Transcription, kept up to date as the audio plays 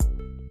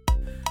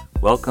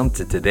Welcome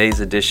to today's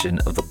edition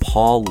of the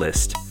Paul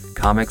List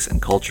Comics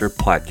and Culture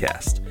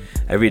Podcast.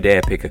 Every day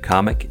I pick a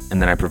comic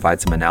and then I provide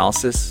some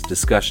analysis,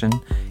 discussion,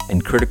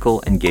 and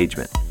critical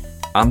engagement.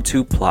 I'm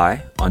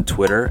 2Ply on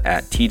Twitter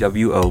at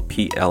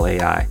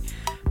TWOPLAI.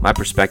 My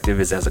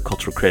perspective is as a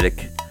cultural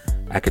critic,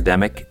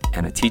 academic,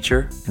 and a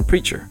teacher and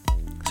preacher.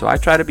 So I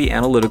try to be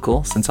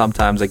analytical, since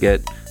sometimes I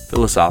get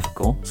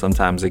philosophical,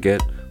 sometimes I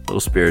get a little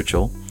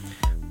spiritual.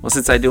 Well,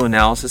 since I do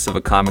analysis of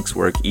a comic's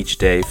work each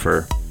day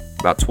for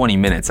about 20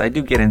 minutes, I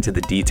do get into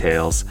the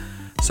details.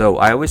 So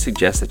I always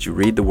suggest that you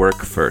read the work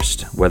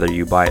first, whether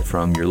you buy it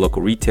from your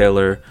local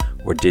retailer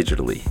or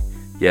digitally.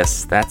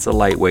 Yes, that's a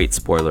lightweight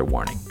spoiler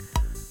warning.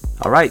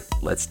 All right,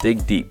 let's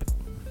dig deep.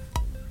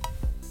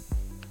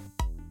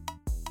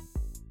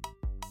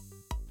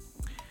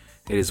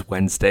 It is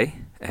Wednesday,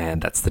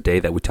 and that's the day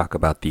that we talk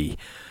about the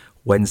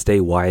Wednesday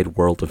wide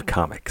world of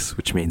comics,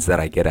 which means that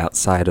I get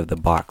outside of the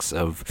box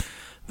of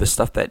the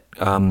stuff that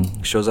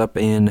shows up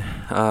in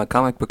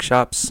comic book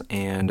shops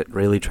and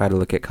really try to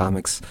look at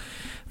comics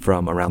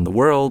from around the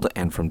world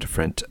and from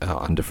different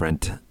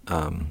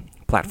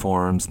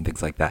platforms and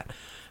things like that.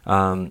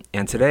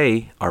 And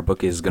today our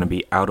book is going to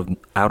be Out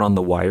on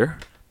the Wire,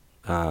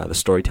 the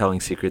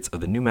storytelling secrets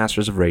of the new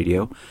masters of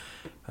radio,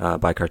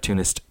 by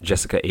cartoonist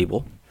Jessica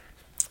Abel,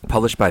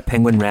 published by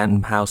Penguin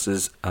Random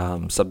House's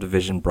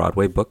Subdivision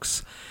Broadway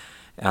Books.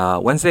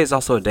 Wednesday is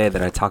also a day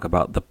that I talk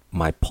about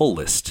my pull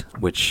list,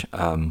 which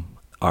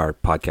our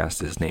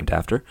podcast is named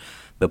after.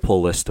 The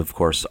pull list, of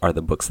course, are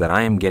the books that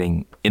I am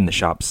getting in the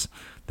shops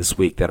this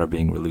week that are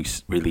being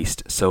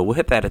released. So we'll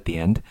hit that at the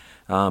end.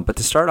 But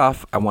to start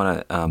off, I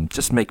want to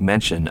just make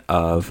mention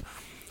of,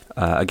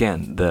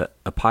 again,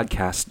 a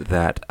podcast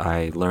that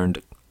I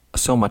learned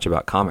so much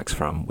about comics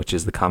from, which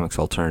is the Comics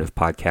Alternative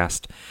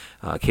Podcast.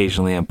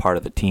 Occasionally I'm part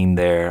of the team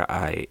there.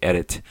 I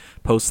edit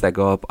posts that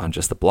go up on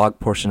just the blog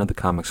portion of the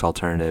Comics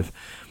Alternative.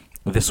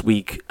 This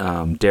week,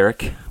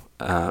 Derek,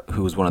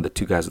 who was one of the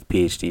two guys with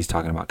PhDs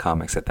talking about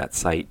comics at that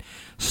site,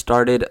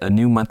 started a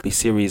new monthly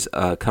series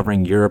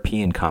covering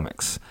European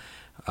comics.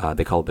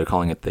 They're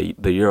calling it the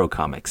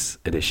Eurocomics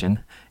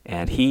edition.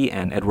 And he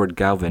and Edward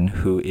Galvin,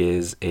 who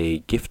is a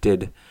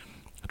gifted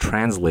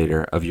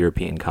translator of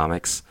European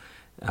comics,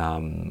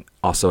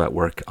 also at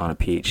work on a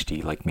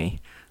PhD like me,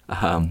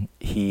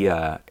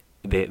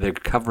 they're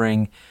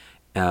covering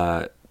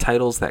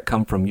titles that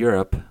come from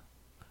Europe, a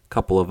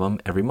couple of them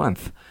every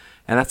month,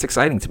 and that's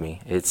exciting to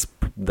me. It's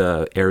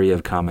the area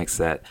of comics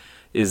that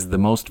is the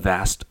most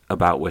vast,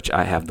 about which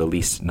I have the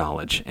least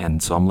knowledge,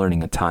 and so I'm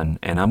learning a ton,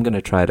 and I'm going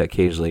to try to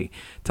occasionally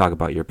talk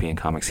about European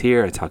comics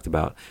here. I talked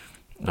about,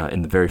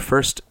 in the very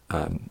first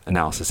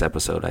analysis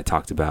episode, I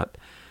talked about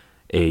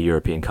a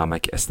European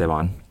comic,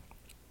 Esteban.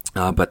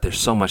 But there's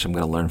so much I'm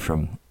going to learn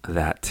from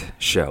that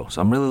show.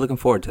 So I'm really looking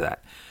forward to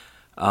that.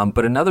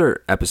 But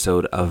another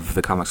episode of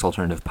the Comics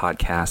Alternative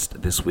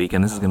Podcast this week,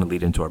 and this is going to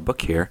lead into our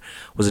book here,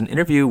 was an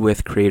interview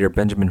with creator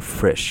Benjamin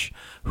Frisch,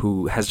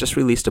 who has just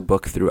released a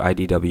book through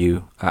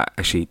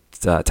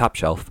IDW, Top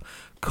Shelf,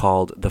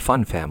 called The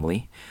Fun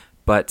Family.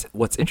 But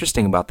what's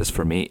interesting about this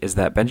for me is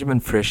that Benjamin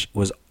Frisch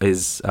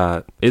is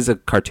a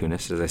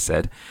cartoonist, as I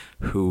said,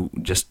 who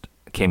just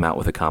came out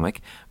with a comic,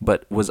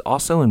 but was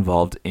also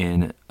involved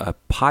in a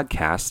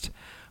podcast,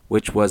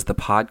 which was the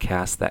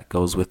podcast that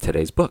goes with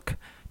today's book,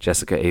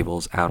 Jessica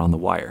Abel's Out on the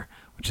Wire,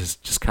 which is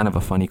just kind of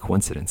a funny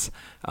coincidence.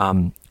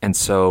 And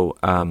so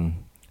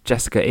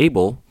Jessica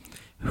Abel,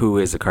 who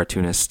is a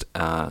cartoonist,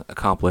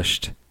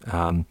 accomplished,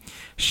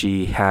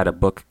 she had a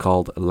book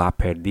called La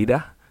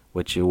Perdida,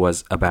 which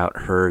was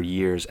about her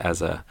years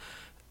as a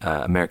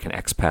American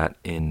expat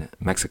in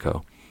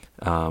Mexico.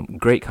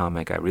 Great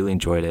comic. I really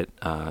enjoyed it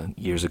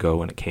years ago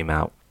when it came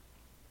out.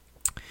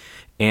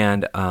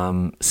 And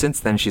since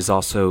then, she's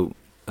also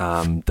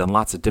done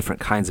lots of different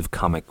kinds of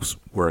comics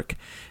work,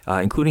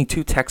 including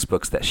 2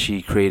 textbooks that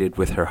she created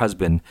with her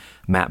husband,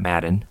 Matt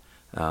Madden.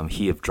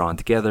 He have Drawn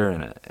Together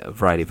and a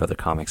variety of other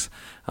comics.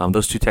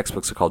 Those 2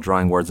 textbooks are called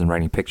Drawing Words and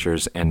Writing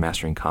Pictures and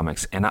Mastering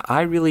Comics, and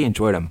I really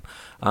enjoyed them.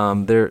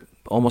 They're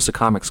almost a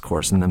comics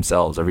course in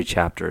themselves. Every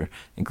chapter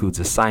includes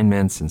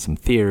assignments and some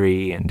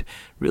theory, and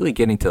really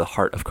getting to the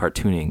heart of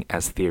cartooning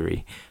as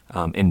theory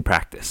in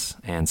practice.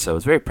 And so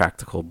it's very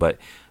practical, but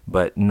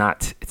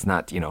it's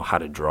not how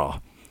to draw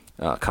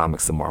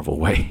comics the Marvel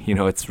way.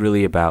 It's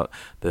really about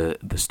the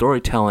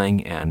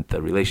storytelling and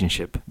the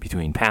relationship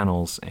between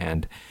panels,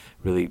 and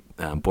really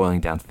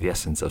boiling down to the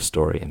essence of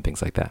story and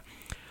things like that.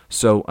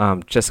 So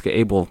Jessica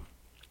Abel,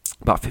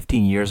 about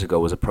 15 years ago,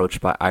 was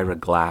approached by Ira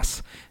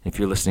Glass. If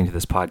you're listening to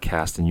this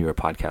podcast and you're a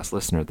podcast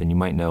listener, then you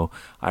might know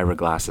Ira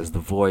Glass as the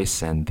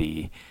voice and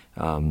the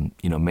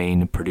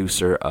main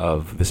producer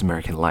of This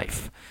American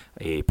Life,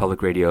 a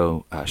public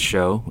radio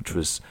show, which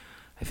was,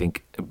 I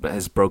think,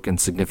 has broken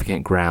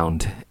significant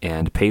ground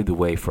and paved the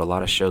way for a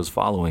lot of shows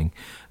following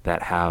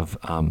that have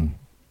found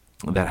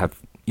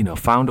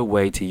a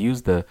way to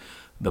use the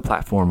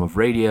platform of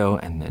radio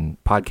and then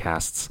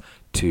podcasts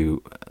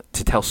to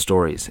tell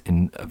stories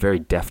in a very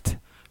deft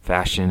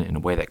fashion, in a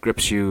way that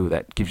grips you,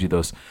 that gives you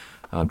those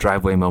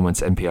driveway moments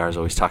NPR is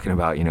always talking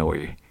about,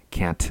 where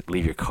can't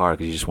leave your car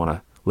because you just want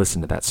to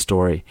listen to that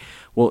story.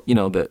 Well,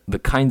 the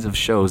kinds of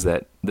shows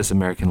that This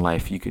American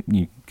Life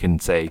you can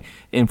say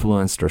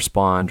influenced or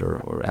spawned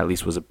or at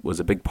least was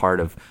a big part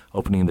of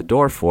opening the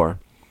door for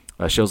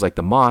shows like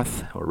The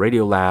Moth or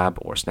Radiolab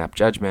or Snap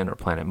Judgment or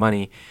Planet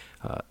Money.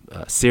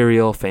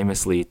 Serial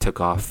famously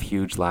took off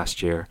huge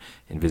last year.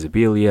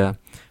 Invisibilia.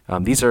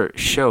 These are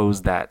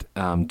shows that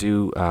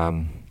do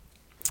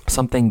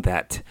something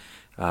that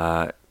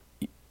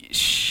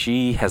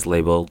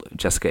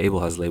Jessica Abel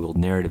has labeled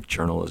narrative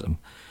journalism.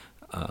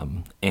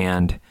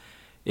 And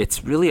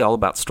it's really all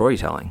about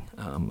storytelling.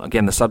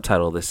 Again, the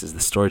subtitle of this is The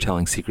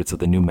Storytelling Secrets of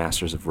the New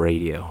Masters of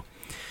Radio.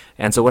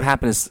 And so what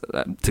happened is,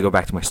 to go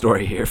back to my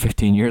story here,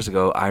 15 years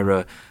ago,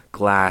 Ira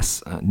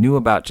Glass knew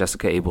about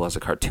Jessica Abel as a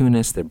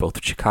cartoonist. They're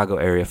both Chicago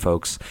area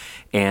folks.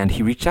 And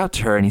he reached out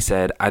to her and he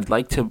said, I'd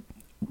like to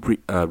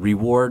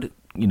reward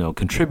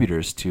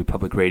contributors to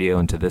public radio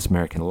and to This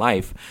American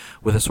Life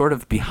with a sort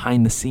of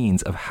behind the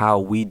scenes of how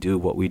we do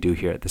what we do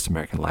here at This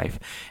American Life.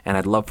 And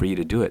I'd love for you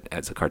to do it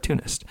as a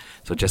cartoonist.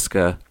 So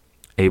Jessica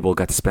Abel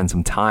got to spend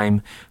some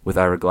time with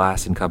Ira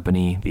Glass and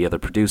company, the other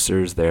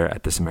producers there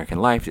at This American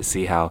Life, to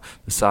see how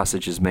the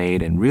sausage is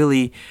made, and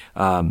really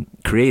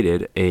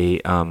created a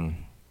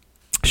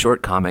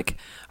short comic.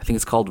 I think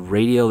it's called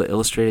Radio, the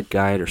Illustrated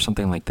Guide or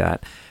something like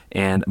that.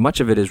 And much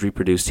of it is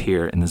reproduced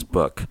here in this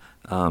book.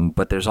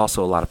 But there's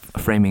also a lot of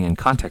framing and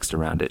context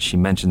around it. She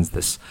mentions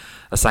this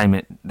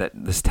assignment,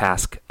 this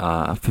task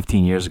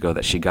 15 years ago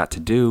that she got to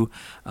do,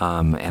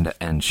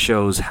 and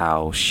shows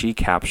how she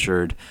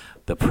captured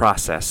the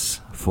process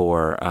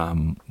for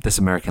This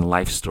American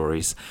Life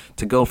stories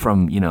to go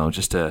from,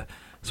 just a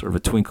sort of a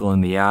twinkle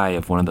in the eye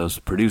of one of those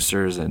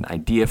producers, an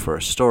idea for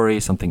a story,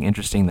 something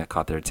interesting that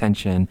caught their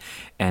attention,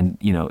 and,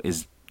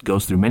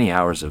 goes through many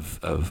hours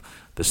of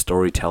the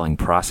storytelling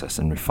process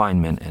and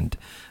refinement and,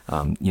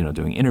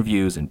 doing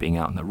interviews and being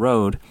out on the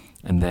road,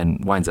 and then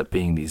winds up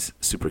being these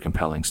super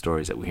compelling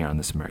stories that we hear on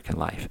This American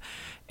Life.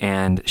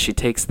 And she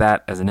takes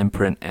that as an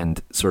imprint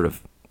and sort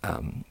of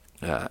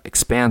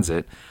expands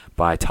it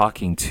by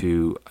talking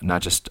to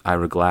not just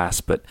Ira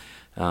Glass, but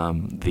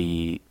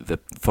the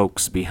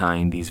folks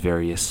behind these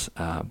various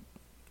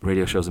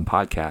radio shows and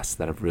podcasts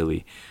that have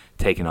really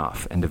taken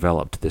off and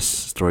developed this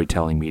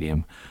storytelling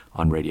medium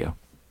on radio.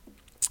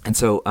 And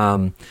so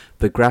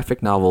the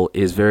graphic novel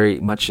is very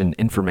much an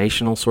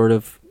informational sort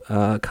of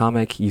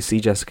comic. You see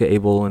Jessica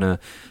Abel in a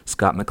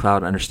Scott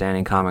McCloud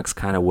Understanding Comics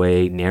kind of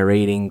way,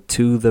 narrating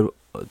to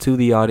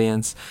the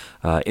audience,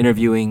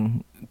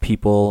 interviewing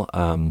people,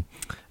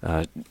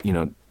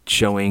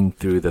 showing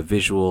through the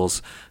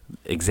visuals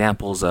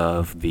examples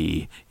of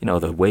the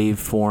the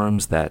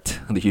waveforms that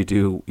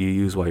you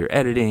use while you're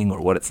editing, or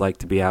what it's like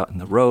to be out in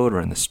the road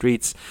or in the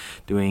streets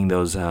doing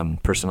those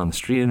person on the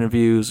street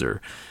interviews,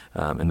 or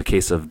in the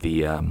case of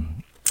the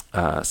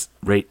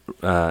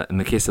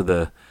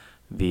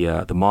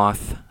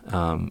Moth,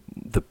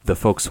 the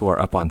folks who are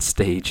up on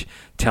stage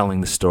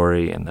telling the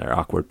story and their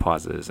awkward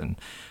pauses and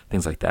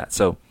things like that.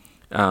 So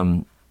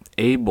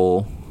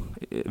Abel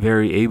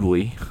very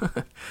ably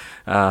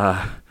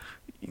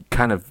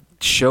kind of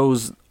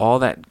shows all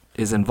that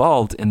is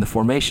involved in the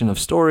formation of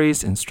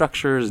stories and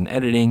structures and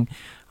editing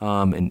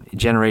and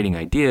generating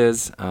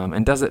ideas,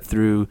 and does it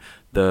through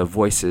the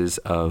voices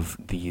of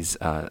these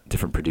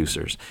different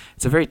producers.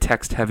 It's a very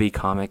text-heavy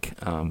comic.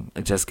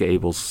 Jessica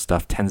Abel's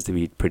stuff tends to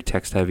be pretty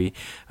text-heavy.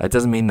 It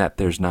doesn't mean that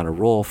there's not a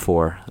role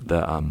for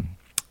the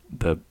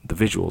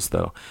visuals,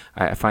 though.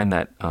 I find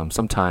that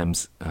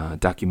sometimes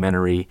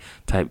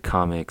documentary-type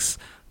comics,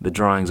 the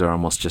drawings are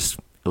almost just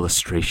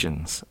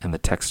illustrations, and the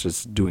text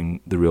is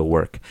doing the real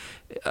work.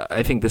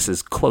 I think this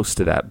is close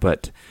to that,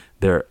 but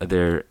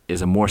there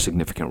is a more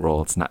significant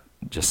role. It's not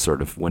just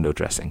sort of window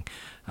dressing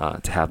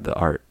to have the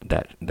art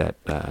that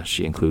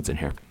she includes in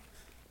here.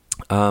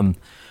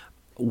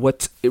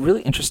 What's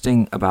really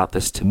interesting about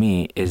this to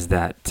me is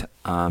that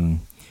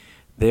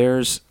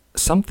there's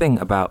something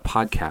about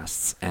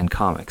podcasts and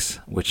comics,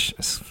 which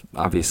is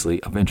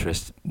obviously of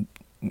interest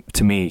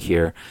to me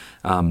here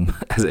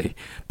as a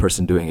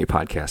person doing a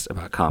podcast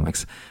about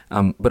comics,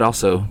 but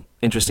also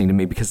interesting to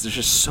me because there's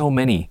just so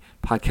many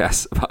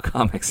podcasts about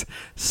comics,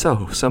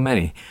 so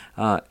many.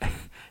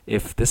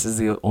 If this is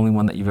the only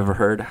one that you've ever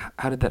heard,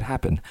 how did that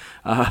happen?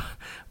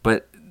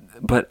 But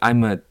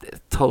I'm a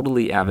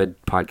totally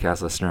avid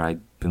podcast listener.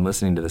 I've been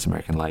listening to This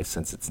American Life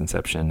since its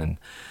inception,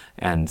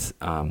 and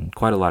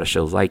quite a lot of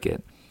shows like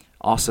it.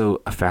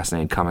 Also a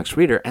fascinating comics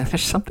reader, and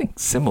there's something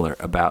similar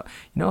about,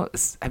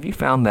 have you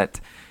found that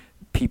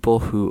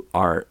people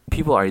are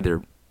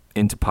either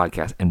into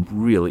podcasts and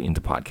really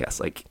into podcasts,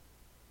 like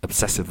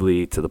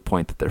obsessively to the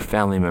point that their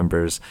family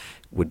members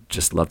would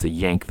just love to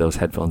yank those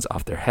headphones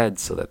off their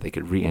heads so that they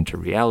could re-enter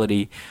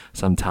reality.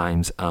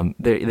 Sometimes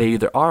they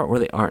either are or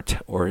they aren't,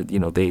 or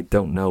they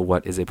don't know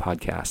what is a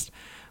podcast.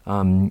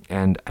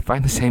 And I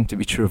find the same to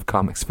be true of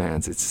comics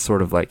fans. It's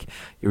sort of like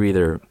you're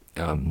either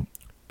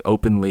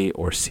openly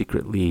or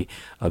secretly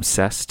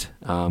obsessed.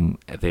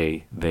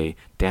 They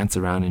dance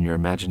around in your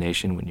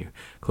imagination when you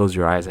close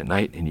your eyes at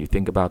night and you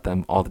think about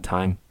them all the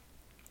time.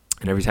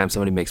 And every time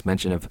somebody makes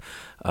mention of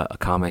a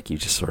comic, you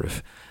just sort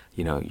of,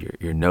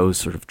 your nose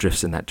sort of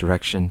drifts in that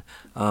direction,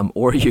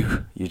 or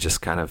you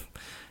just kind of,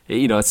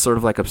 it's sort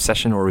of like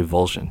obsession or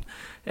revulsion.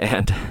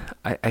 And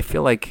I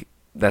feel like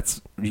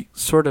that's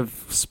sort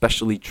of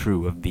especially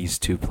true of these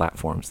two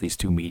platforms, these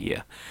two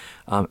media.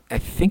 I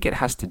think it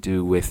has to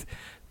do with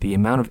the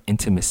amount of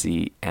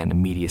intimacy and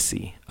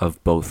immediacy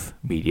of both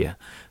media,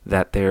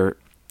 that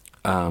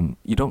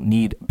you don't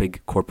need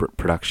big corporate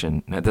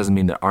production. That doesn't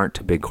mean there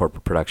aren't big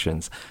corporate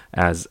productions,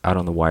 as Out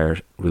on the Wire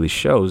really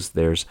shows.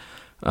 There's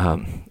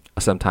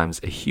sometimes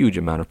a huge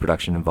amount of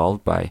production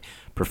involved by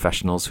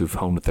professionals who've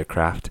honed with their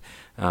craft,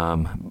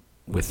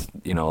 with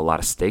a lot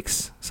of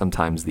stakes.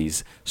 Sometimes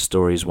these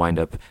stories wind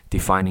up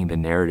defining the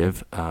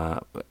narrative,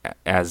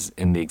 as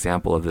in the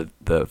example of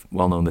the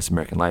well-known This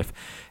American Life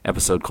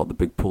episode called The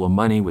Big Pool of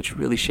Money, which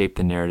really shaped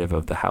the narrative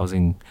of the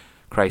housing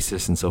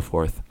crisis and so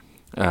forth.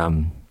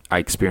 I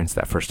experienced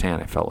that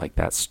firsthand. I felt like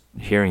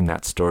hearing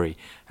that story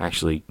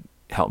actually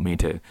helped me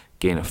to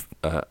gain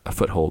a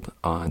foothold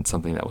on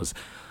something that was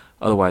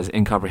otherwise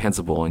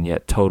incomprehensible and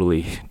yet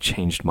totally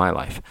changed my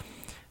life,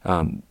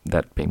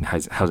 that being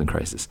the housing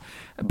crisis.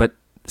 But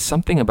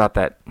something about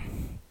that,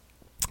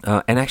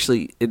 and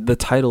actually the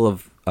title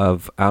of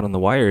Out on the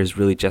Wire is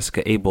really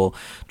Jessica Abel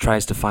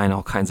tries to find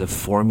all kinds of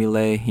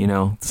formulae.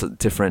 So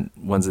different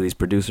ones of these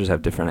producers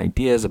have different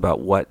ideas about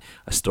what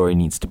a story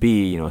needs to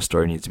be. A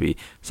story needs to be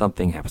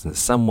something happens to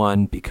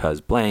someone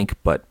because blank,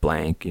 but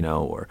blank,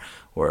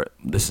 or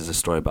this is a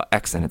story about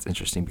X and it's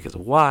interesting because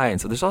of Y.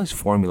 And so there's all these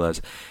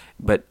formulas,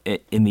 but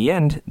in the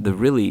end,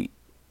 the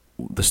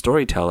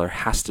storyteller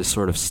has to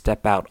sort of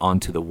step out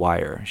onto the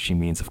wire. She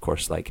means, of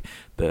course, like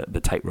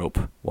the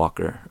tightrope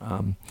walker,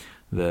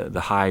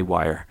 the high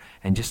wire,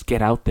 and just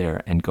get out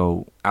there and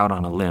go out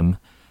on a limb,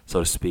 so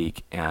to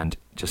speak, and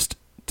just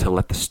to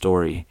let the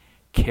story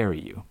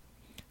carry you,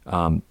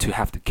 to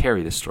have to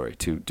carry the story,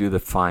 to do the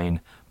fine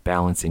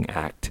balancing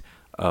act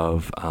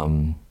of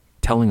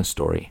telling a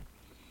story.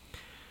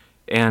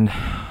 And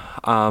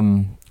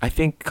I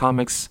think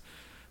comics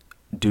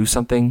do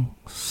something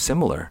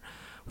similar.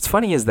 What's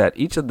funny is that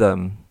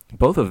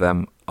both of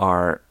them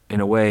are, in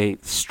a way,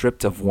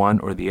 stripped of one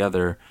or the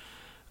other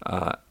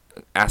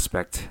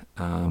aspect,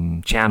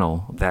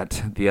 channel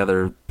that the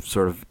other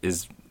sort of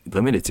is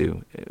limited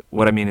to.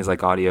 What I mean is,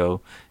 like, audio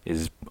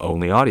is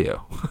only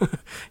audio.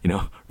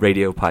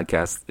 Radio,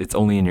 podcast, it's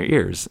only in your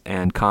ears,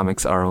 and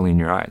comics are only in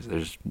your eyes.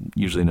 There's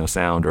usually no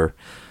sound or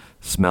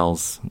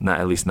smells,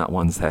 at least not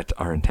ones that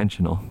are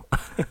intentional,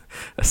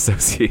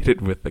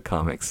 associated with the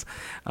comics.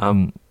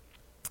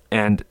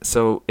 And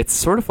so it's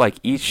sort of like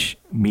each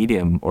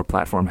medium or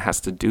platform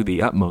has to do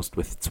the utmost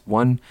with its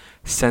one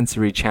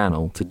sensory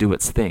channel to do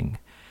its thing.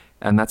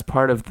 And that's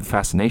part of the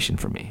fascination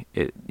for me.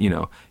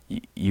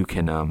 You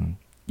can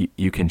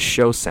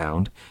show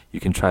sound, you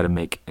can try to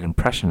make an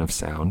impression of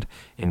sound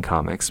in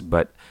comics,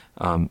 but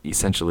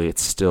essentially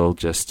it's still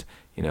just,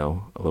 a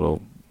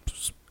little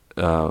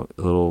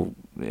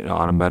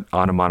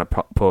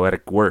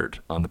onomatopoetic word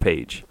on the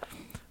page,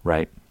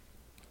 right?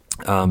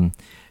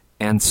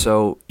 And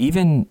so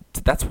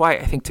that's why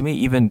I think, to me,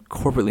 even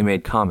corporately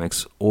made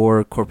comics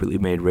or corporately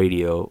made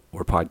radio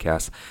or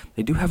podcasts,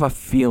 they do have a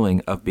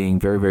feeling of being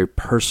very, very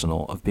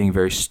personal, of being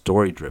very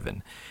story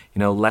driven,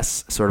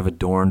 less sort of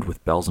adorned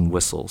with bells and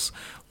whistles,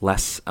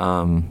 less,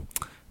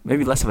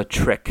 maybe less of a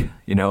trick,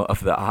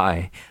 of the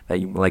eye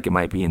that like it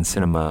might be in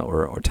cinema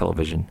or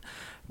television.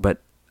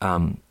 But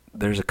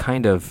there's a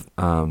kind of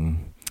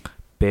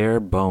bare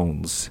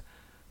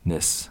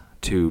bonesness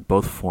to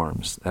both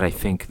forms that I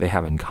think they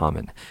have in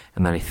common,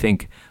 and that I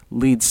think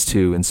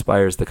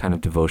inspires the kind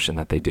of devotion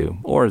that they do,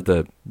 or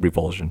the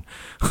revulsion.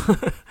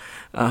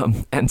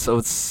 And so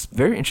it's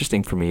very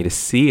interesting for me to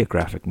see a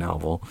graphic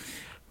novel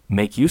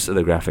make use of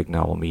the graphic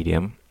novel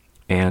medium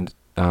and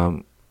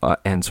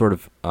sort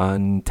of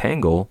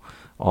untangle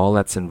all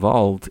that's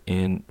involved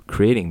in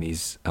creating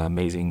these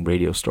amazing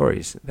radio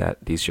stories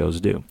that these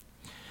shows do.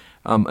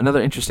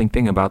 Another interesting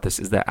thing about this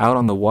is that Out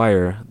on the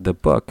Wire, the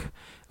book,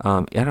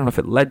 I don't know if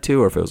it led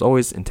to or if it was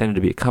always intended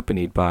to be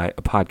accompanied by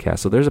a podcast.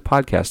 So there's a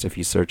podcast, if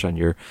you search on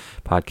your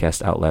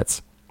podcast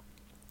outlets,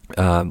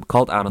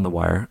 called Out on the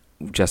Wire,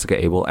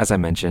 Jessica Abel, as I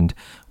mentioned,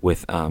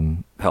 with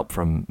help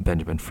from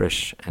Benjamin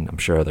Frisch and I'm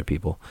sure other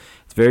people.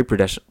 It's very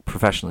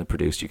professionally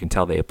produced. You can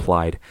tell they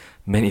applied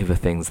many of the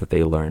things that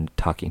they learned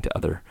talking to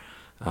other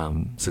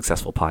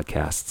successful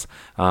podcasts.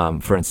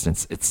 For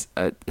instance, it's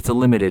a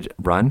limited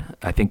run.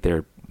 I think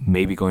they're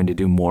maybe going to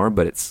do more,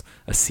 but it's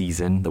a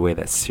season, the way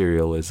that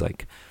Serial is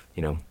like,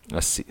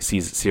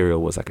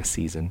 Serial was like a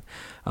season.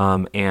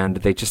 And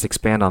they just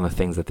expand on the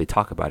things that they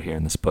talk about here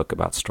in this book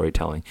about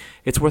storytelling.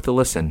 It's worth a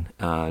listen.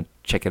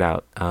 Check it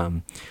out.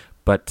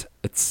 But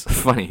it's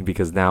funny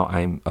because now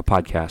I'm a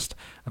podcast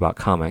about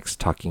comics,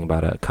 talking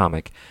about a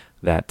comic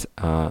that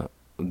is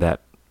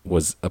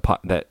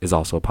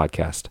also a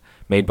podcast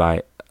made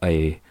by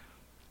a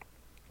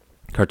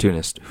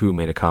cartoonist who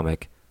made a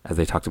comic, as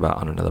they talked about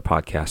on another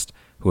podcast,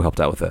 who helped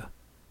out with a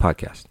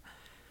podcast.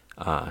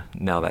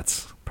 Now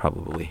that's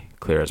probably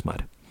clear as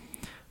mud.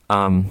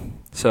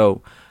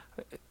 So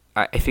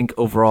I think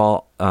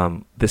overall,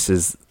 this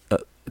is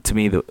to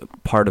me the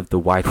part of the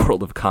wide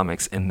world of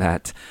comics in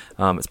that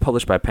it's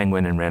published by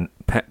Penguin and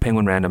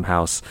Penguin Random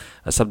House,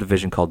 a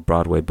subdivision called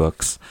Broadway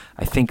Books.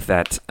 I think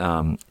that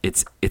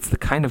it's the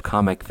kind of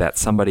comic that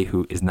somebody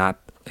who is not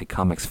a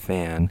comics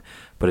fan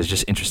but is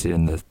just interested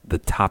in the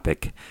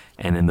topic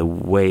and in the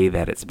way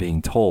that it's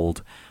being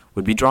told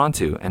would be drawn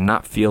to, and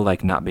not feel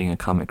like not being a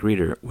comic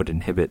reader would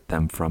inhibit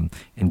them from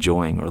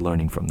enjoying or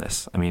learning from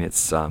this. I mean,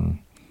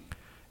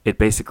 it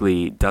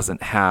basically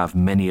doesn't have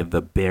many of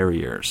the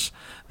barriers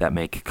that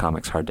make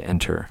comics hard to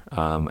enter.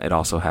 It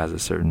also has a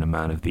certain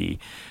amount of the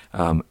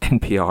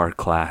NPR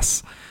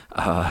class,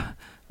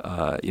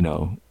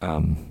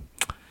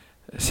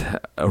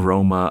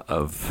 aroma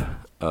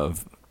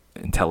of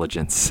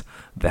intelligence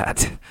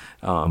that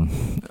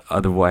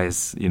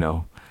otherwise,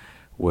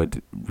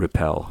 would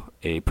repel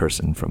a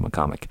person from a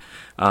comic.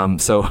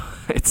 So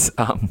it's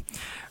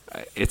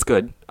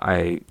good.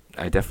 I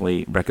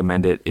definitely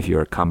recommend it if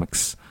you're a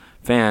comics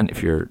fan,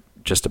 if you're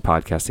just a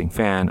podcasting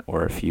fan,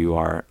 or if you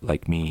are,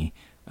 like me,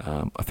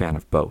 a fan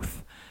of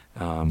both.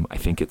 I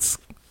think it's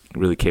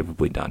really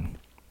capably done.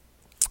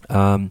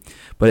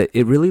 But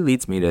it really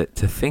leads me to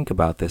think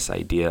about this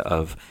idea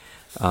of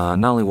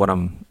not only what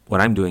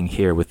I'm doing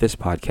here with this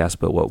podcast,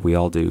 but what we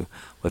all do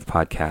with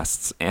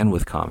podcasts and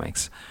with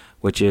comics,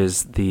 which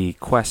is the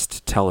quest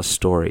to tell a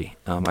story.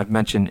 I've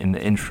mentioned in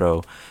the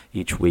intro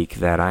each week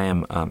that I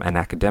am an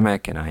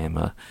academic, and I am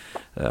a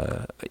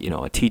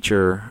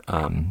teacher.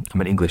 I'm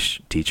an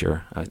English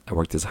teacher. I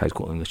worked as a high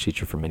school English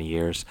teacher for many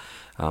years.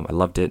 I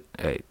loved it.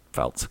 I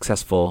felt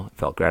successful. It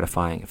felt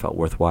gratifying. It felt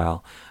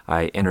worthwhile.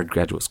 I entered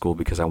graduate school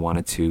because I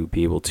wanted to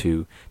be able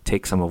to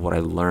take some of what I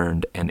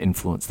learned and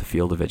influence the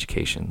field of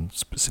education,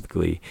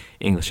 specifically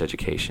English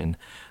education,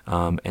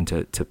 and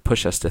to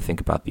push us to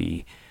think about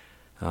the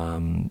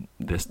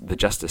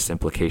justice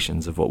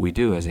implications of what we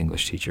do as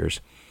English teachers.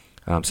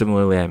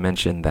 Similarly, I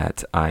mentioned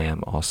that I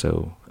am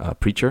also a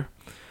preacher,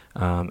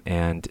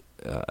 and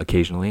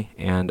occasionally,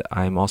 and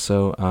I'm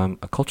also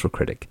a cultural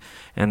critic,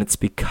 and it's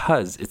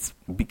because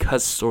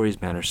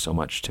stories matter so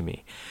much to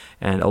me.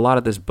 And a lot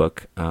of this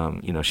book,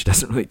 she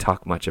doesn't really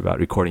talk much about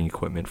recording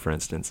equipment, for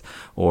instance,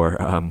 or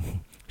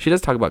she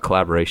does talk about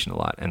collaboration a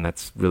lot, and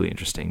that's really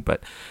interesting.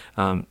 But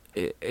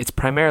it's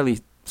primarily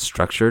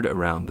structured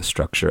around the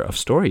structure of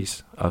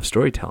stories, of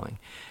storytelling.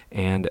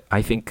 And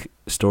I think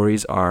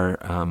stories are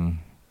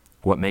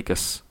what make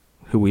us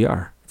who we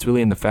are. It's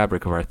really in the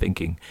fabric of our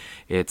thinking.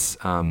 It's,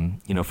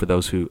 for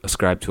those who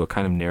ascribe to a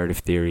kind of narrative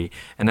theory,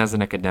 and as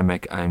an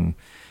academic, I'm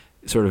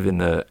sort of in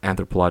the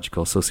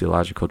anthropological,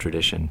 sociological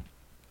tradition.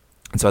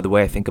 And so the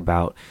way I think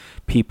about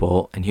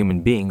people and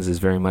human beings is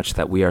very much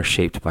that we are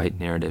shaped by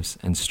narratives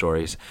and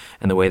stories,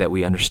 and the way that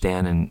we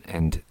understand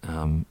and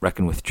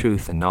reckon with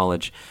truth and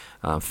knowledge,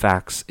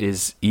 facts,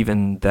 is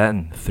even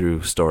then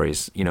through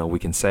stories. We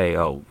can say,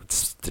 it's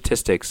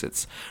statistics,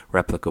 it's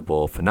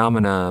replicable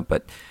phenomena,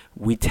 but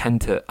we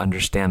tend to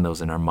understand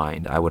those in our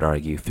mind, I would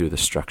argue, through the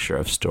structure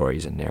of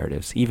stories and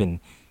narratives,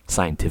 even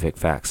scientific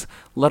facts,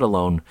 let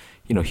alone,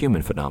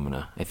 human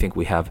phenomena. I think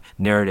we have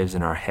narratives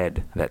in our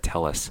head that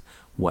tell us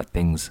what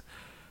things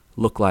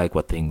look like,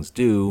 what things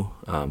do,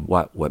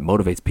 what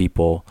motivates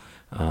people,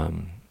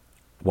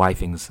 why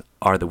things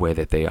are the way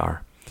that they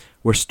are.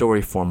 We're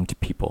story-formed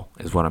people,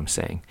 is what I'm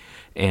saying.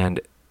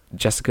 And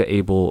Jessica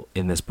Abel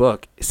in this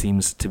book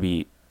seems to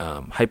be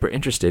hyper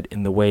interested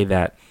in the way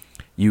that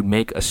you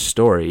make a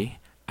story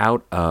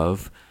out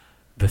of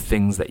the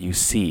things that you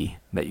see,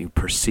 that you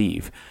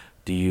perceive.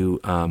 Do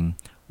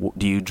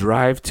you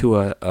drive to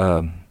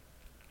an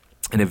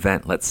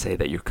event, let's say,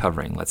 that you're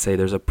covering? Let's say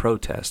there's a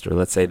protest, or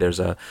let's say there's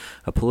a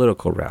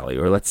political rally,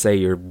 or let's say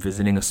you're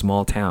visiting a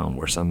small town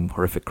where some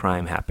horrific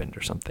crime happened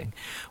or something.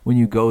 When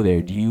you go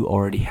there, do you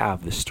already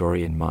have the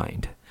story in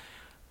mind?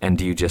 And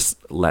do you just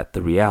let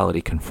the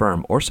reality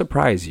confirm or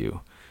surprise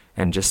you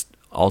and just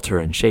alter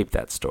and shape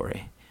that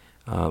story?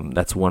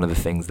 That's one of the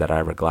things that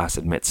Ira Glass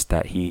admits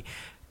that he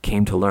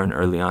came to learn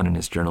early on in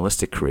his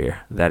journalistic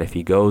career, that if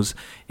he goes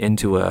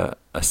into a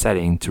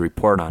setting to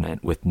report on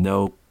it with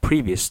no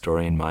previous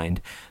story in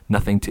mind,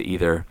 nothing to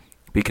either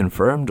be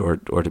confirmed or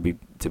to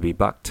be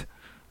bucked,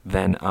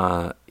 then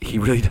he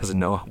really doesn't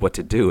know what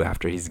to do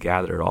after he's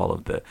gathered all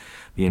of the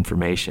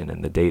information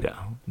and the data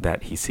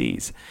that he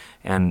sees.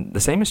 And the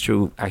same is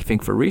true, I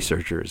think, for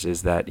researchers,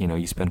 is that,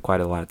 you spend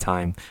quite a lot of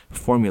time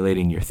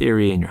formulating your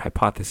theory and your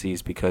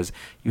hypotheses because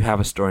you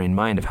have a story in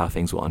mind of how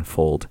things will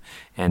unfold.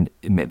 And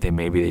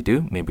maybe they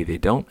do, maybe they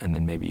don't, and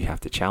then maybe you have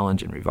to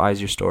challenge and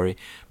revise your story.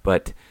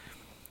 But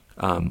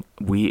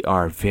we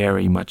are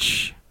very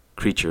much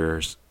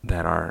creatures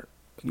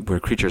we're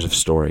creatures of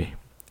story.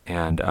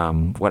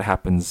 And what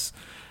happens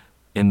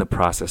in the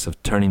process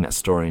of turning that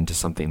story into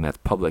something that's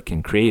public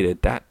and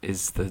created, that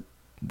is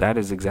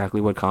exactly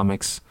what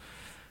comics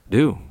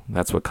do.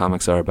 That's what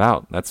comics are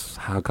about. That's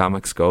how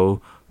comics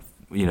go,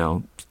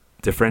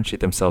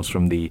 differentiate themselves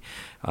from the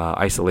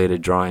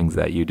isolated drawings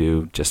that you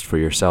do just for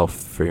yourself,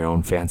 for your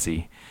own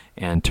fancy,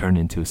 and turn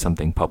into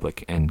something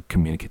public and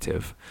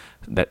communicative.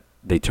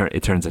 It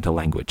turns into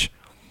language.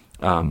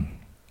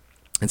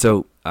 And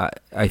so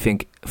I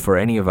think for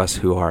any of us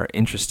who are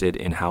interested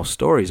in how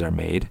stories are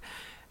made,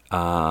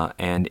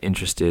 and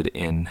interested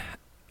in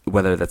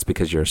whether that's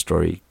because you're a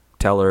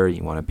storyteller,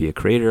 you want to be a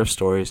creator of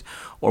stories,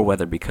 or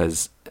whether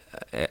because,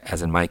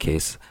 as in my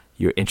case,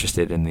 you're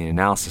interested in the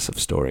analysis of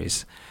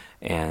stories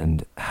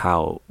and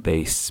how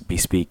they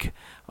bespeak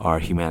our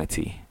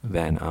humanity,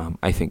 then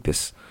I think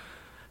this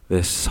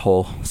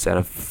whole set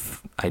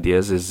of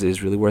ideas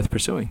is really worth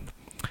pursuing.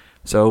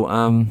 So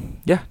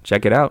yeah,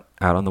 check it out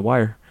on the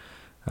wire.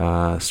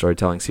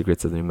 Storytelling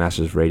Secrets of the New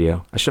Masters of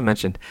Radio. I should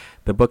mention,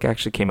 the book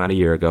actually came out a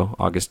year ago,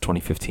 August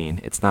 2015.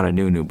 It's not a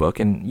new book,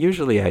 and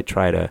usually I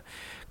try to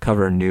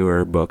cover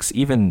newer books.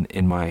 Even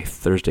in my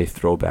Thursday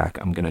throwback,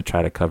 I'm going to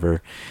try to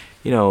cover,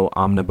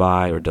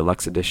 omnibuy or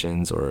deluxe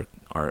editions or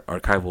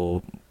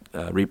archival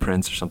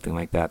reprints or something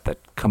like that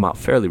come out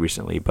fairly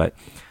recently, but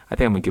I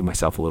think I'm going to give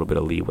myself a little bit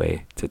of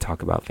leeway to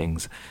talk about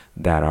things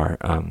that are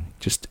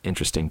just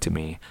interesting to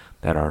me,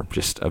 that are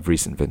just of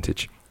recent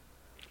vintage.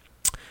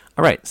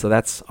 All right, so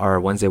that's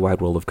our Wednesday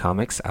Wide World of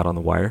Comics out on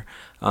the wire.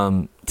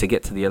 To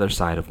get to the other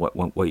side of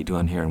what you do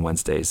on here on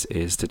Wednesdays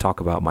is to talk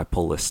about my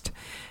pull list.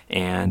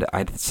 And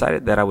I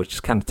decided that I would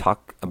just kind of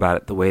talk about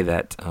it the way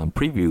that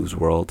Previews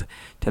World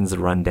tends to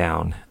run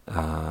down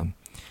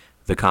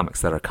the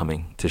comics that are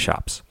coming to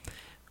shops,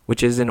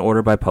 which is in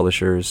order by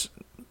publishers,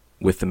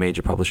 with the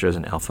major publishers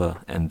in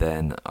alpha, and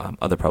then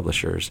other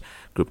publishers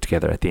grouped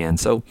together at the end.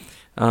 So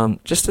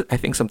I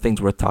think some things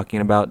worth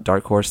talking about.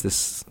 Dark Horse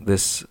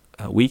this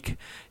week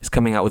is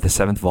coming out with the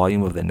 7th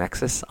volume of the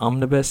Nexus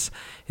Omnibus.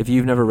 If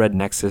you've never read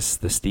Nexus,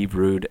 the Steve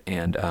Rude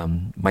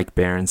and Mike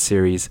Barron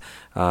series,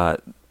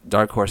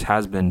 Dark Horse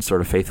has been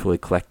sort of faithfully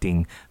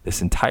collecting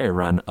this entire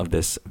run of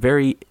this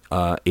very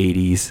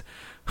 80s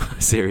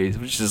series,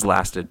 which has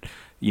lasted,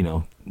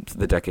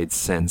 the decades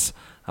since.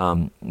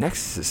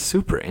 Nexus is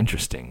super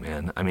interesting,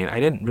 man. I mean,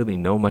 I didn't really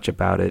know much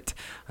about it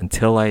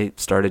until I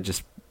started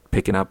just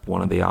picking up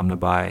one of the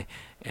Omnibuy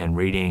and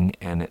reading,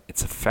 and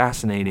it's a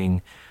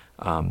fascinating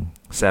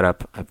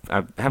setup.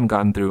 I haven't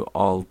gotten through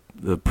all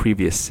the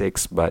previous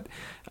 6, but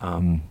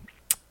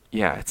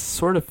yeah, it's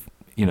sort of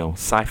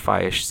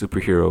sci-fi-ish,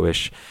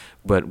 superhero-ish,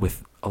 but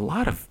with a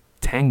lot of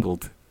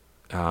tangled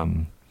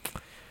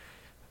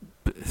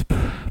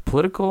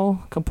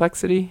political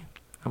complexity,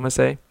 I'm gonna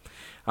say.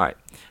 All right,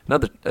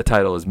 another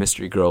title is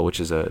Mystery Girl, which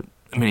is a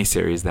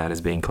miniseries that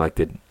is being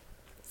collected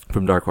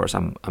from Dark Horse.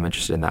 I'm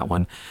interested in that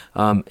one.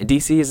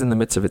 DC is in the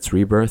midst of its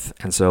rebirth,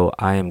 and so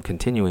I am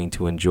continuing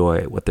to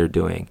enjoy what they're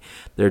doing.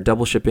 They're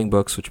double shipping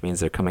books, which means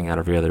they're coming out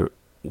every other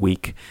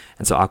week.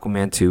 And so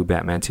Aquaman 2,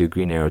 Batman 2,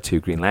 Green Arrow 2,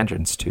 Green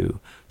Lanterns 2,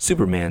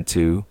 Superman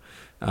 2,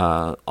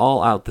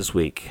 all out this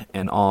week,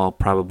 and all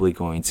probably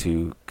going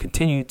to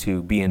continue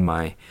to be in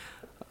my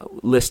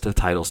list of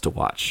titles to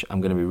watch. I'm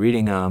going to be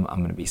reading them. I'm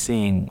going to be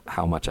seeing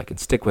how much I can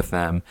stick with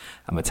them.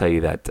 I'm going to tell you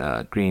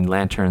that Green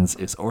Lanterns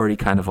is already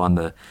kind of on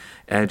the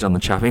edge on the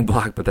chopping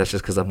block, but that's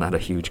just because I'm not a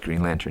huge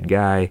Green Lantern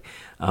guy.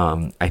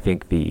 I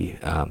think the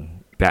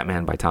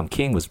Batman by Tom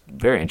King was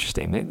very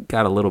interesting. It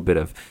got a little bit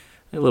of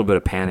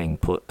panning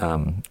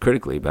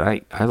critically, but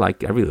I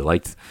really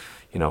liked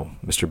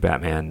Mr.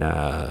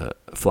 Batman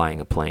flying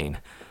a plane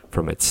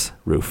from its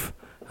roof.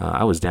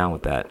 I was down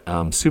with that.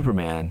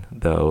 Superman,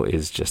 though,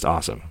 is just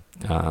awesome.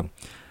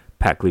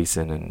 Pat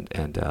Gleason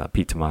and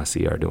Pete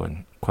Tomasi are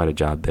doing quite a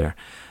job there.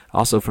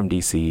 Also from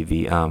DC,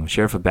 the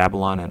Sheriff of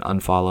Babylon and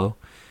Unfollow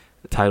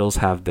titles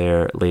have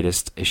their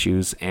latest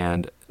issues,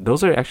 and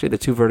those are actually the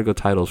 2 Vertigo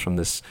titles from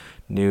this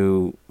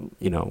new,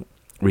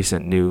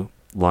 recent new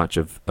launch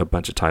of a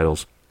bunch of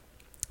titles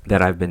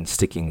that I've been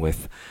sticking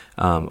with.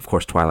 Of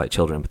course, Twilight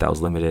Children, but that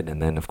was limited,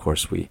 and then, of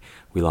course, we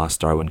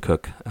lost Darwin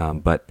Cook.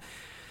 But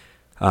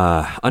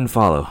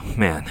Unfollow,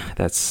 man,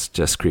 that's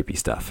just creepy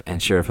stuff.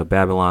 And Sheriff of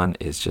Babylon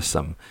is just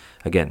some,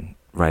 again,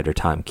 writer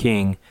Tom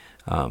King,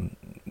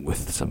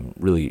 with some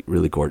really,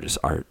 really gorgeous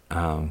art.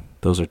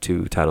 Those are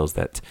 2 titles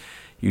that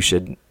you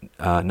should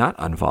not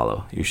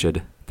unfollow. You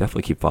should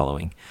definitely keep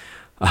following.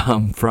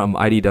 From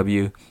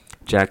IDW,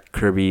 Jack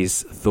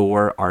Kirby's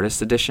Thor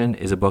Artist Edition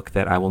is a book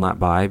that I will not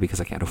buy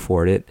because I can't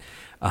afford it.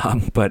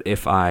 But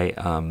if I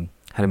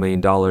had $1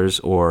 million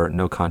or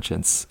no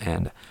conscience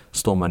and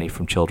stole money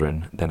from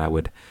children, then I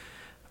would,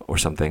 or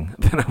something,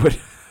 then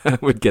I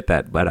would get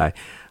that, but I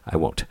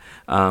won't.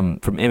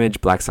 From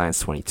Image, Black Science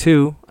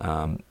 22,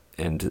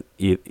 and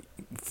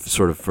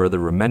sort of further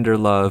Remender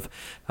love,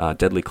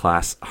 Deadly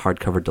Class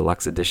hardcover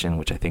deluxe edition,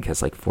 which I think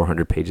has like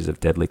 400 pages of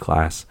Deadly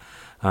Class.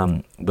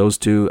 Those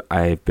 2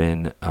 I've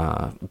been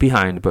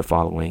behind but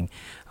following.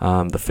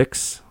 The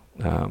Fix,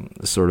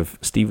 sort of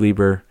Steve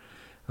Lieber.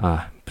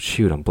 I'm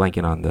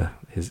blanking on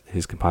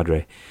his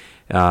compadre.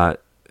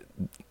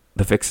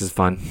 The Fix is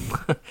fun.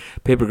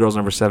 Paper Girls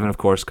number 7, of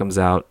course, comes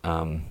out.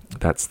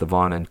 That's the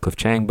Vaughn and Cliff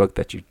Chang book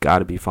that you got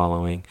to be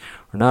following.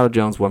 Renato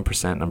Jones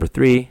 1% number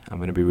 3. I'm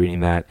going to be reading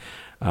that.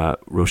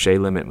 Rocher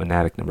Limit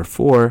Monadic number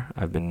 4.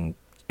 I've been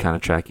kind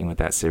of tracking with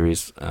that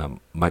series.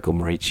 Michael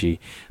Morici,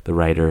 the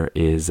writer,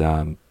 is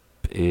an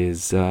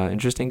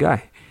interesting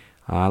guy.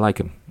 I like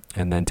him.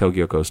 And then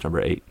Tokyo Ghost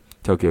number 8.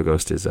 Tokyo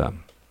Ghost is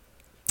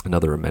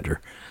Another Remender.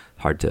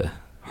 Hard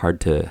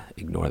to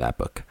ignore that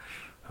book.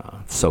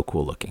 So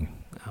cool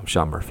looking.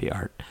 Sean Murphy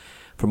art.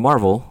 For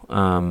Marvel,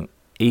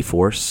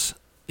 A-Force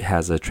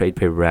has a trade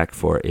paperback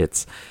for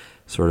its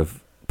sort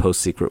of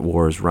post-Secret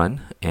Wars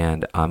run,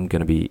 and I'm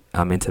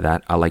into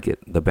that. I like it.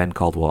 The Ben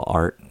Caldwell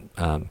art.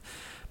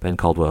 Ben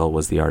Caldwell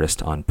was the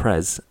artist on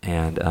Prez,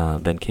 and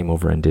then came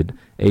over and did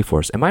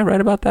A-Force. Am I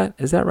right about that?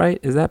 Is that right?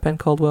 Is that Ben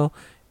Caldwell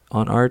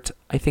on art?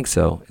 I think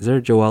so. Is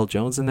there Joelle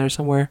Jones in there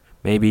somewhere?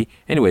 Maybe.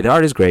 Anyway, the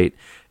art is great,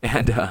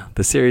 and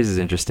the series is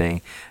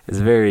interesting. It's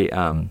very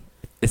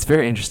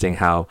interesting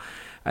how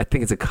I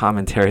think it's a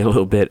commentary a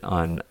little bit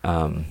on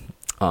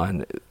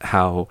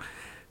how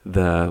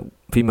the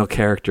female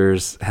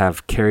characters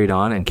have carried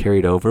on and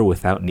carried over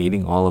without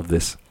needing all of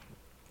this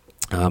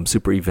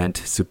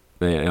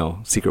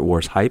Secret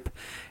Wars hype,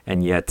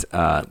 and yet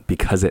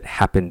because it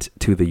happened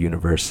to the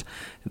universe,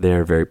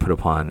 they're very put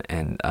upon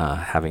and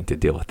having to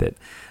deal with it.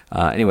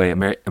 Anyway,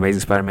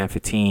 Amazing Spider-Man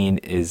 15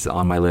 is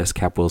on my list.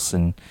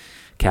 Captain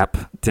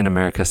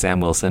America Sam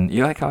Wilson.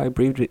 You like how I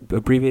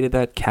abbreviated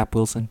that? Cap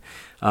Wilson.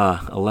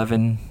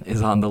 11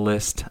 is on the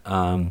list.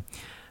 I'm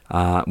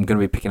going to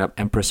be picking up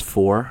Empress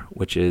 4,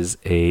 which is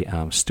a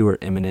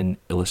Stuart Immonen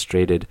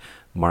illustrated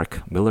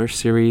Mark Miller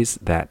series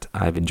that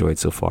I've enjoyed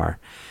so far.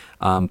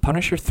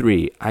 Punisher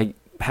 3. I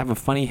have a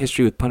funny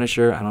history with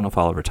Punisher. I don't know if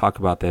I'll ever talk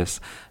about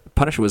this.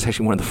 Punisher was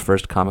actually one of the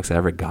first comics I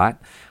ever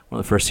got. One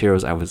of the first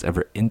heroes I was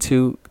ever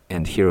into,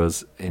 and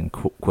heroes in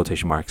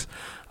quotation marks.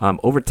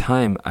 Over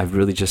time, I've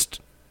really just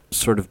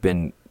sort of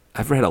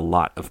I've read a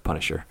lot of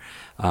Punisher.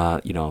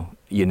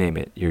 You name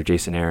it. Your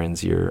Jason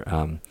Aaron's, your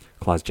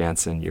Klaus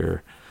Janson,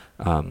 your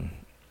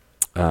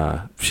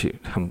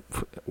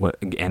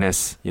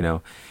Ennis,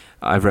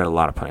 I've read a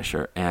lot of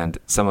Punisher, and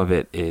some of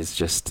it is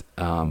just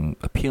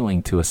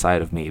appealing to a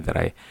side of me that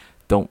I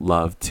don't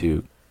love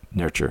to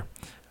nurture.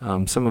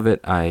 Some of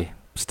it I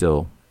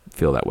still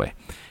feel that way.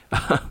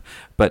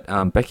 But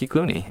Becky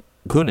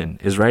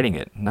Cloonan is writing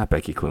it. Not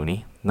Becky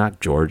Clooney, not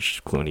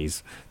George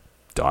Clooney's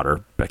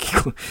daughter. Becky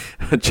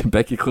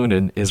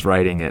Cloonan is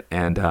writing it,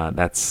 and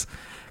that's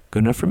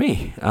good enough for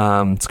me.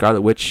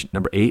 Scarlet Witch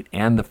number 8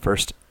 and the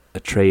first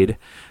trade.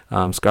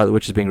 Scarlet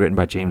Witch is being written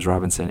by James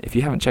Robinson. If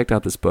you haven't checked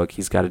out this book,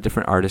 he's got a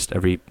different artist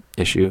every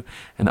issue,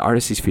 and the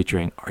artists he's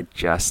featuring are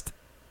just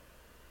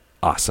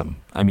awesome.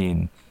 I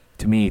mean,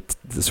 to me,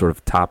 the sort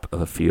of top of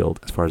the field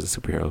as far as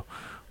the superhero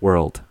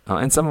world,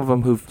 and some of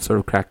them who've sort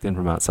of cracked in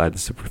from outside the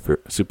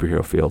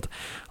superhero field.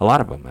 A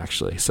lot of them,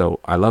 actually. So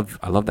I love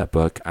that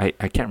book. I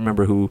can't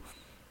remember who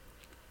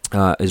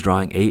is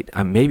drawing 8.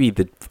 Maybe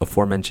the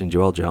aforementioned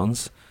Joelle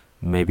Jones,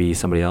 maybe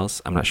somebody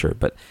else. I'm not sure,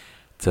 but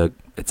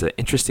it's an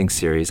interesting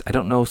series. I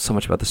don't know so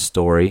much about the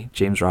story.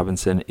 James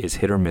Robinson is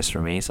hit or miss for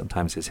me.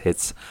 Sometimes his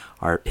hits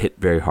are hit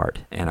very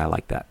hard, and I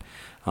like that.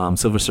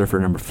 Silver Surfer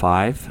number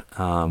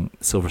 5.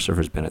 Silver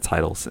Surfer's been a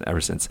title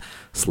ever since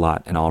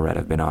Slott and Allred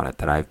have been on it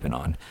that I've been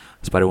on.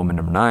 Spider-Woman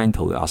number 9.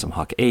 Totally Awesome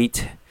Hulk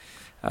 8.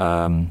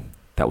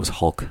 That was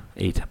Hulk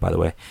 8, by the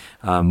way.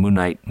 Moon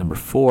Knight number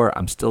 4.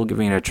 I'm still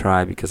giving it a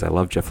try because I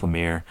love Jeff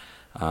Lemire,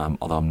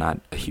 although I'm not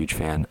a huge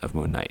fan of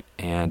Moon Knight.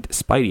 And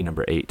Spidey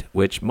number 8,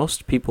 which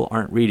most people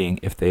aren't reading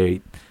if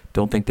they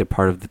don't think they're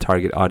part of the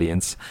target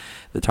audience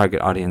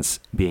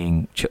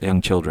being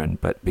young children.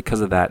 But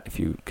because of that, if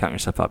you count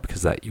yourself out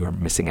because of that, you are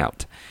missing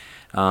out.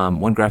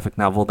 One graphic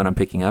novel that I'm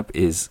picking up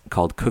is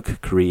called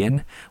Cook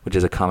Korean, which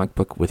is a comic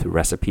book with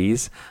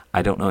recipes.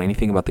 I don't know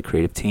anything about the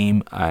creative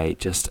team. I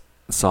just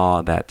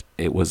saw that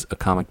it was a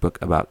comic book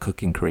about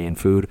cooking Korean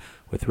food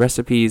with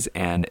recipes,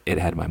 and it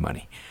had my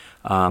money.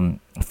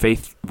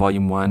 Faith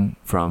Volume 1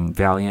 from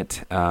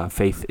Valiant.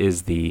 Faith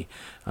is the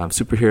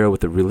superhero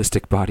with a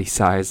realistic body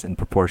size and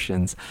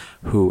proportions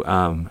who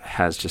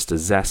has just a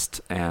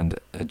zest and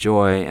a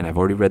joy, and I've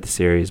already read the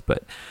series,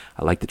 but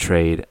I like the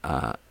trade.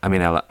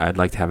 I'd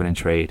like to have it in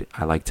trade.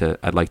 I'd like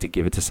to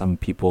give it to some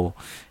people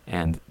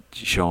and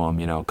show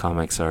them,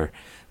 comics are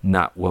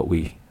not what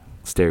we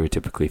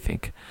stereotypically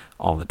think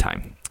all the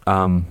time.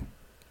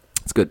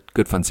 It's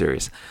good fun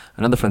series.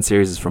 Another fun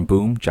series is from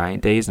Boom.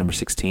 Giant Days number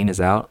 16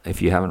 is out.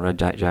 If you haven't read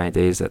Giant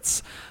Days,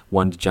 that's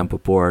one to jump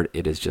aboard.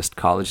 It is just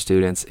college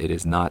students. It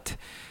is not,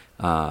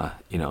 no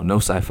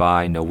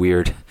sci-fi, no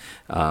weird,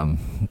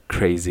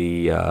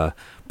 crazy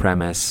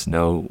premise.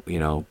 No,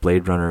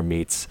 Blade Runner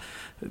meets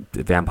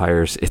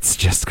vampires. It's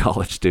just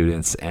college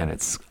students, and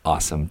it's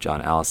awesome.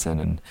 John Allison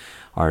and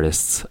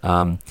artists.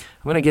 I'm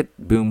gonna get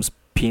Boom's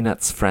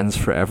Peanuts Friends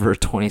Forever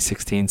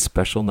 2016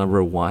 special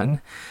number 1.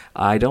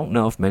 I don't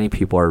know if many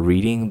people are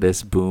reading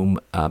this Boom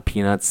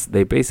Peanuts.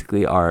 They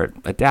basically are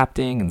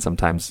adapting and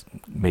sometimes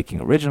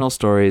making original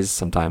stories,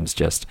 sometimes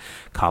just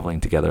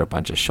cobbling together a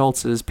bunch of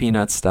Schultz's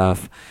Peanuts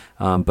stuff.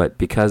 But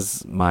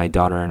because my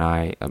daughter and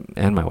I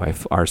and my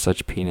wife are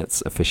such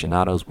Peanuts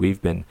aficionados,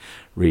 we've been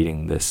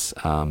reading this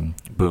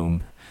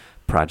Boom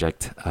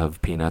project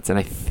of Peanuts, and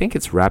I think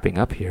it's wrapping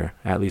up here,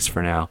 at least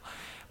for now.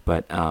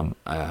 But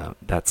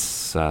that's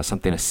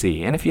something to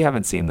see. And if you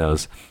haven't seen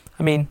those,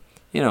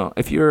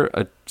 if you're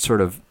a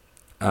sort of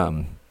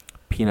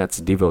Peanuts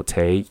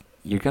devotee,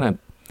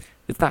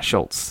 this It's not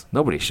Schultz.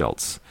 Nobody's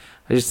Schultz.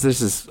 There's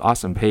this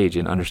awesome page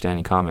in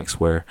Understanding Comics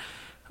where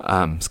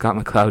Scott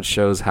McCloud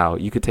shows how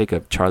you could take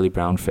a Charlie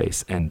Brown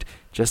face and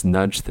just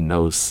nudge the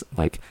nose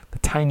like the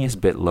tiniest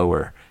bit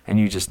lower, and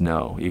you just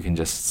know, you can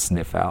just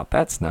sniff out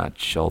that's not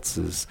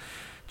Schultz's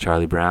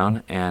Charlie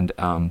Brown. And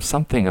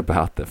something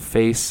about the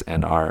face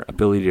and our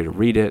ability to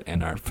read it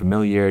and our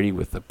familiarity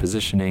with the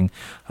positioning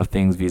of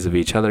things vis-a-vis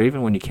each other,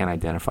 even when you can't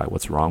identify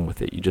what's wrong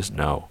with it, you just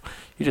know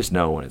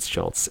when it's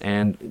Schultz.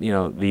 And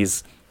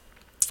these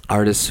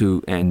artists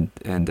who and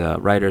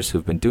writers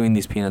who've been doing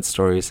these Peanuts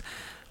stories,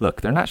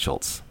 look, they're not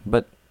Schultz,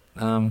 but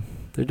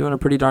they're doing a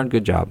pretty darn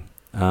good job.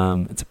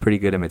 It's a pretty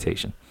good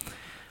imitation.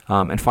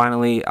 And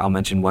finally, I'll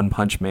mention One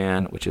Punch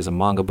Man, which is a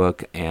manga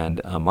book,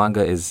 and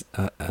manga is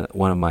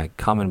one of my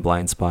common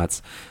blind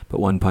spots,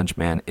 but One Punch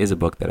Man is a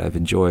book that I've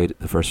enjoyed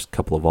the first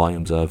couple of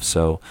volumes of,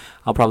 so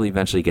I'll probably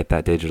eventually get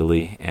that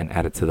digitally and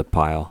add it to the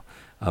pile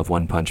of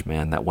One Punch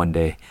Man that one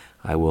day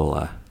I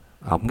will,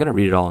 I'm going to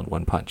read it all in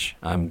one punch.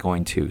 I'm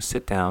going to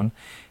sit down,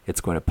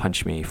 it's going to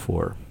punch me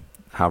for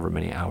however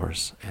many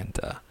hours, and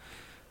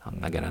I'm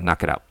going to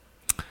knock it out.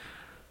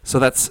 So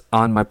that's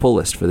on my pull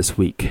list for this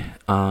week.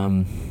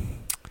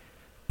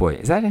 Boy,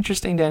 is that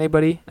interesting to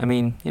anybody? I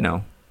mean,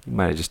 you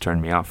might have just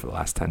turned me off for the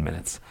last 10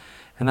 minutes,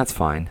 and that's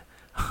fine.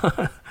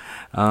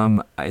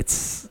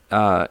 It's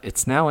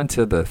now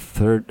into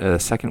the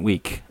second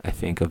week, I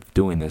think, of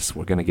doing this.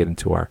 We're going to get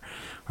into our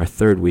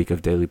third week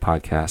of daily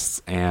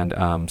podcasts,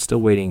 and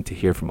still waiting to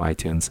hear from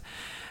iTunes.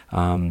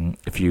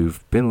 If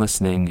you've been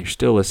listening, you're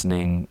still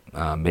listening,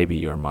 maybe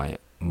you're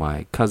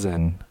my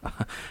cousin,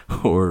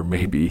 or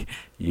maybe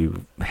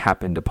you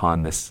happened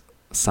upon this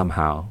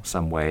somehow,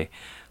 some way.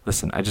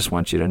 Listen, I just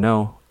want you to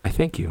know, I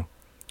thank you.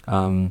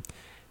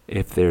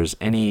 If there's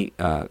any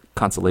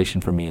consolation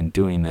for me in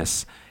doing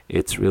this,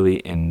 it's really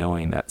in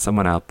knowing that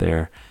someone out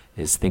there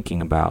is thinking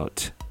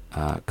about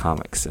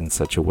comics in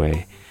such a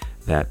way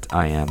that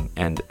I am,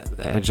 and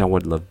I just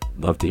would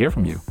love to hear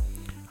from you.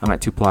 I'm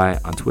at 2ply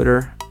on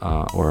Twitter,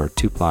 or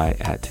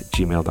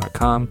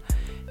 2ply@gmail.com,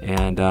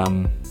 and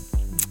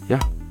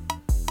yeah,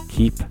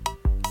 keep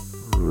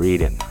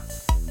reading.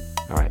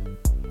 All right.